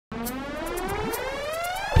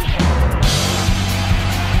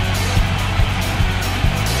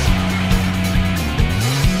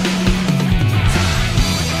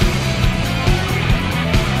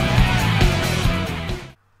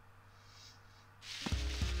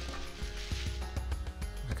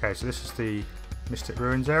Okay, so this is the Mystic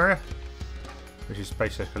Ruins area, which is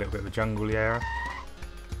basically a little bit of a jungle area.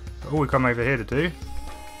 But all we come over here to do...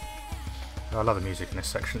 Oh, I love the music in this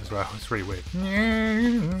section as well, it's really weird.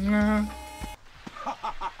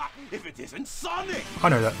 If it isn't Sonic! I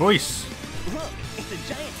know that voice! Look, it's a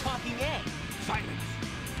giant talking egg. Silence!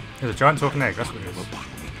 There's a giant talking egg, that's what it is.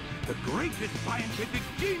 The greatest scientific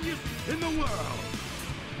genius in the world!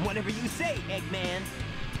 Whatever you say, Eggman.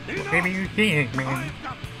 Whatever you think, man. I've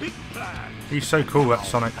got big plans! He's so cool, that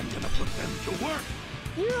Sonic. I'm gonna put them to work!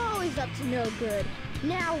 You're always up to no good.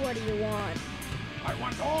 Now what do you want? I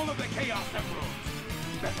want all of the Chaos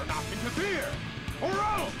Emeralds! Better not interfere! Or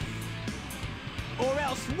else! Or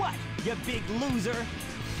else what, you big loser?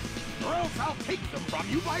 Or else I'll take them from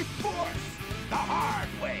you by force! The hard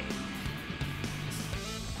way!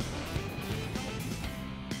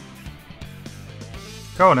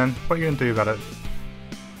 Go on then, what are you going to do about it?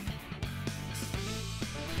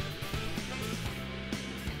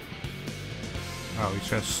 Oh, he's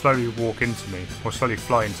going to slowly walk into me. Or slowly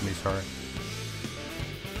fly into me, sorry.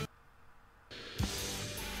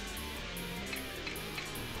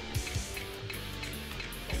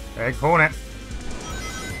 Egg hornet.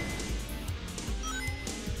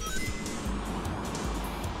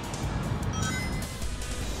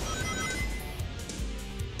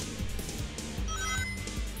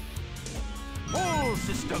 All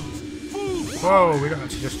systems, full Whoa, we don't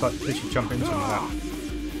actually just like literally jump into him like that.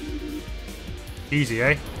 Easy,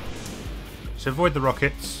 eh? So avoid the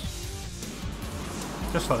rockets.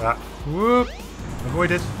 Just like that. Whoop!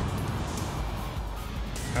 Avoided.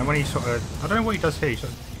 And when he sort of... I don't know what he does here.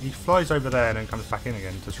 He flies over there and then comes back in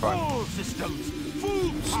again to try and all systems,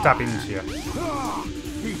 full stab into you. Ah,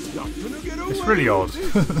 he's not gonna get away. It's really odd.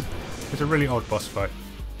 It's a really odd boss fight.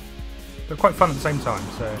 But quite fun at the same time,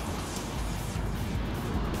 so...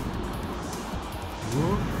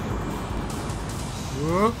 Whoop.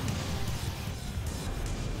 Whoop.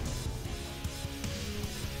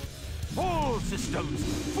 All systems,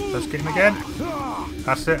 full Let's get him again. Ah,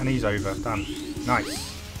 That's it, and he's over. Done. Nice.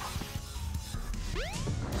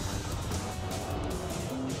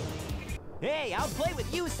 Hey, I'll play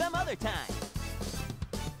with you some other time.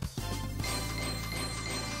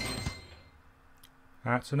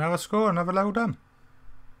 That's another score, another level done.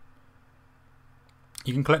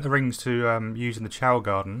 You can collect the rings to use in the Chow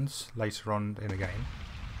Gardens later on in the game.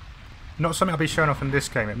 Not something I'll be showing off in this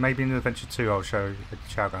game. It may be in Adventure 2 I'll show the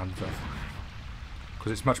Chow Gardens off.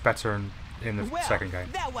 Because it's much better in the second game.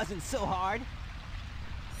 That wasn't so hard.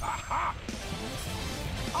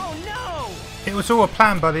 Oh no! It was all a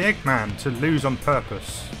plan by the Eggman to lose on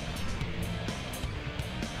purpose.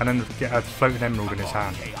 And then get a floating emerald in his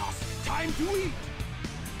hand. chaos, time to eat.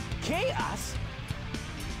 Chaos?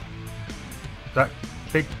 That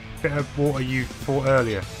big bit of water you fought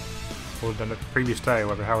earlier. Or the previous day, or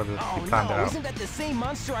whatever, however you planned it no, out. isn't that the same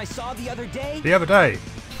monster I saw the other day? The other day.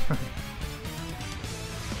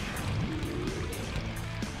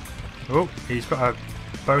 Oh, he's got a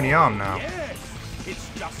bony arm now. Yes, it's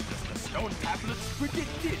just as the stone tablets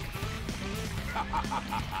predicted.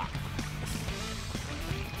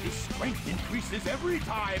 His strength increases every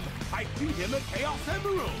time I feed him a Chaos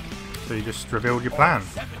Emerald. So you just revealed your plan.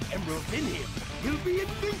 7 emeralds in him. He'll be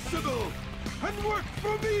invincible and work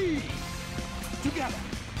for me. Together,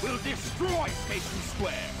 we'll destroy Station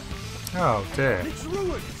Square. Oh dear. And its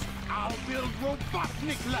ruins, I'll build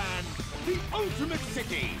Robotnik Land, the ultimate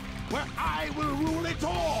city, where I will rule it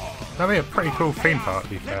all. That'd be a pretty cool theme Chaos, park, to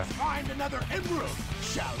be fair. Let's find another emerald,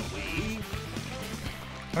 shall we?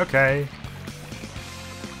 Okay.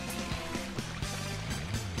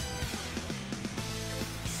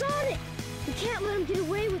 Sonic! We can't let him get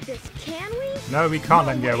away with this, can we? No, we can't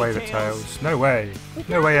let him get way, away with Tails. Tails. No way. Without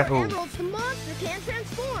No way at more all. emeralds, the monster can't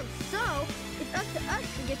transform. So, it's up to us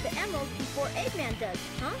to get the emeralds before Eggman does,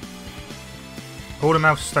 huh? All the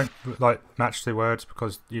mouths don't like match the words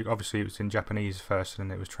because obviously it was in Japanese first and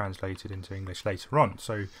then it was translated into English later on.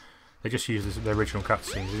 So they just used the original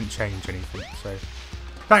cutscenes. They didn't change anything. So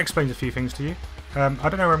that explains a few things to you. I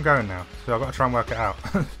don't know where I'm going now, so I've got to try and work it out.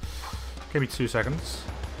 Give me 2 seconds.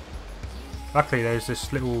 Luckily, there's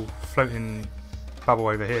this little floating bubble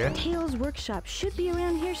over here. Tails' workshop should be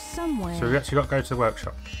around here somewhere. So we actually got to go to the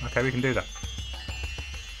workshop. Okay, we can do that.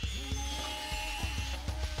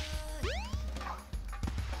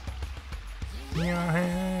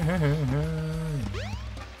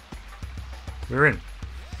 We're in.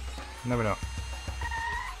 No, we're not.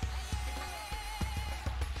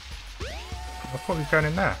 I thought we was going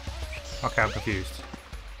in there. Okay, I'm confused.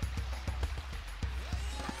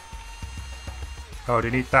 Oh, do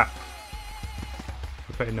you need that?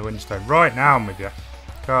 We'll put in the windstone. Right, now I'm with you.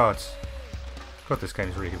 God, this game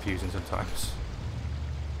is really confusing sometimes.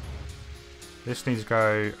 This needs to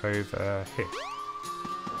go over here.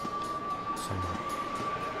 Somewhere.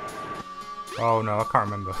 Oh no, I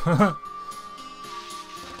can't remember.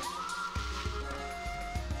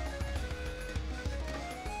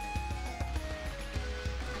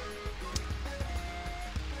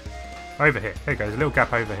 Over here. There you go, there's a little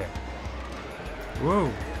gap over here. Whoa!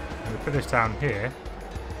 And we put this down here.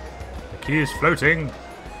 The key is floating.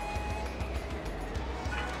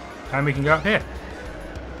 And we can go up here.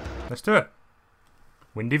 Let's do it.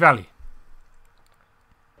 Windy Valley.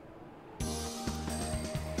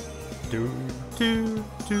 Do, do,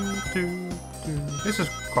 do, do, do. This is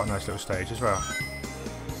quite a nice little stage as well.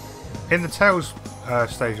 In the Tails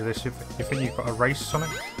stage of this, you think you've got a race Sonic,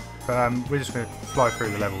 but we're just going to fly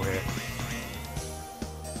through the level here.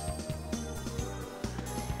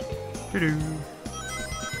 Doo-doo.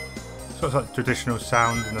 So it's like traditional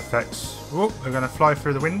sound and effects. Oh, we're going to fly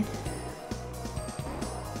through the wind.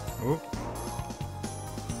 Oh.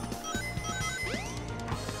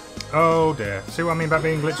 Oh dear. See what I mean about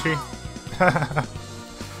being glitchy?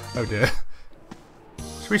 Oh dear.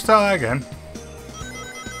 Should we start that again?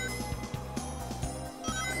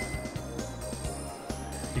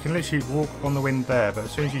 You can literally walk on the wind there, but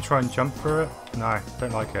as soon as you try and jump through it, no,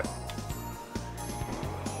 don't like it.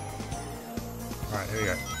 Right, here we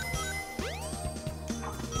go.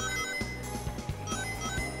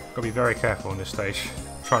 Gotta be very careful on this stage.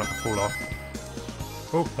 Try not to fall off.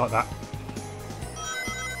 Oh, like that.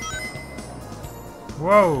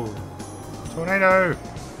 Whoa! Tornado!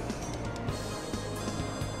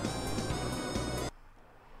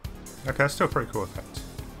 Okay, that's still a pretty cool effect.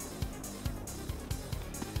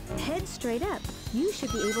 Head straight up. You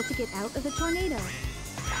should be able to get out of the tornado.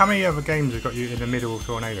 How many other games have got you in the middle of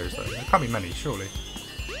tornadoes though? There can't be many, surely.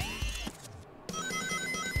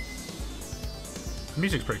 The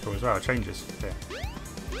music's pretty cool as well, it changes. Here.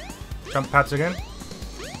 Jump pads again.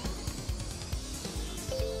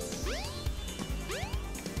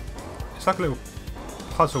 It's like a little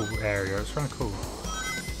puzzle area, it's kind of cool.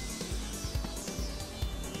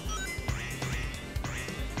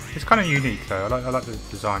 It's kind of unique though, I like the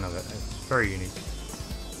design of it, it's very unique.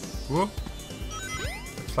 Whoop.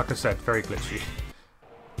 It's like I said, very glitchy.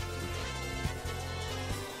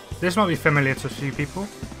 This might be familiar to a few people.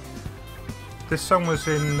 This song was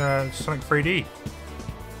in Sonic 3D.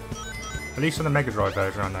 At least on the Mega Drive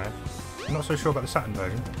version I know. I'm not so sure about the Saturn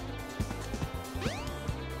version.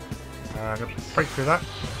 I'm going to break through that.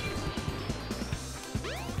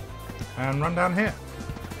 And run down here.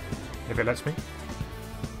 If it lets me.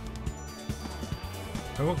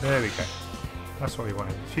 Oh, there we go. That's what we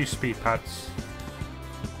wanted. A few speed pads.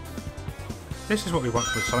 This is what we want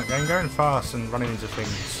from the Sonic game. Going fast and running into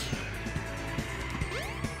things.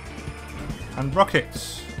 And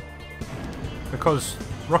rockets. Because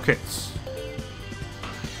rockets.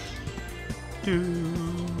 Do.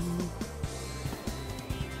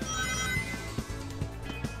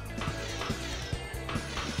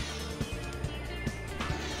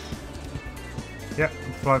 Yep,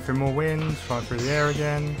 flying through more winds, flying through the air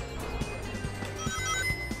again.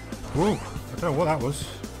 Whoa, I don't know what that was.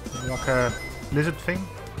 Like a lizard thing.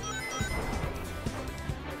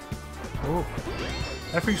 Oh,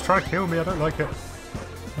 everything's trying to kill me, I don't like it.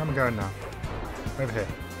 Where am I going now? Over here.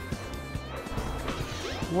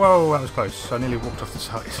 Whoa, that was close. I nearly walked off the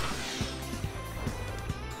side.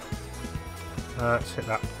 Let's hit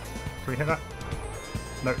that. Can we hit that?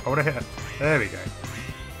 No, I want to hit it. There we go.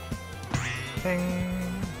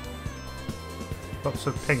 Ping. Lots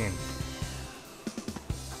of pinging.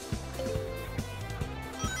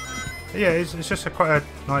 But yeah, it's just quite a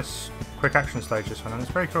nice, quick action stage this one, and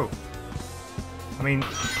it's very cool. I mean,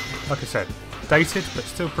 like I said, dated, but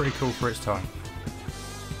still pretty cool for its time.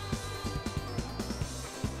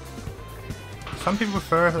 Some people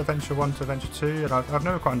prefer Adventure 1 to Adventure 2, and I've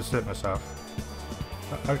never quite understood it myself.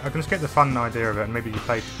 I can just get the fun idea of it, and maybe you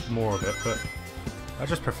play more of it, but I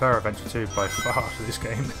just prefer Adventure 2 by far to this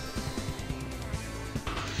game.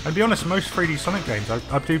 And to be honest, most 3D Sonic games,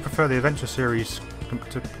 I do prefer the Adventure series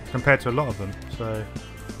compared to a lot of them. So,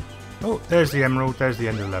 oh, there's the emerald, there's the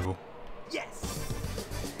end of the level. Yes.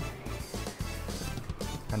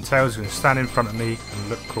 And Tails is going to stand in front of me and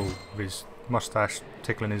look cool with his mustache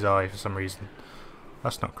tickling his eye for some reason.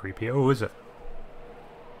 That's not creepy at all, is it?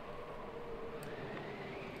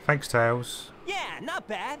 Thanks, Tails. Yeah, not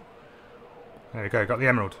bad. There we go, got the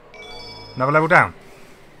emerald. Another level down.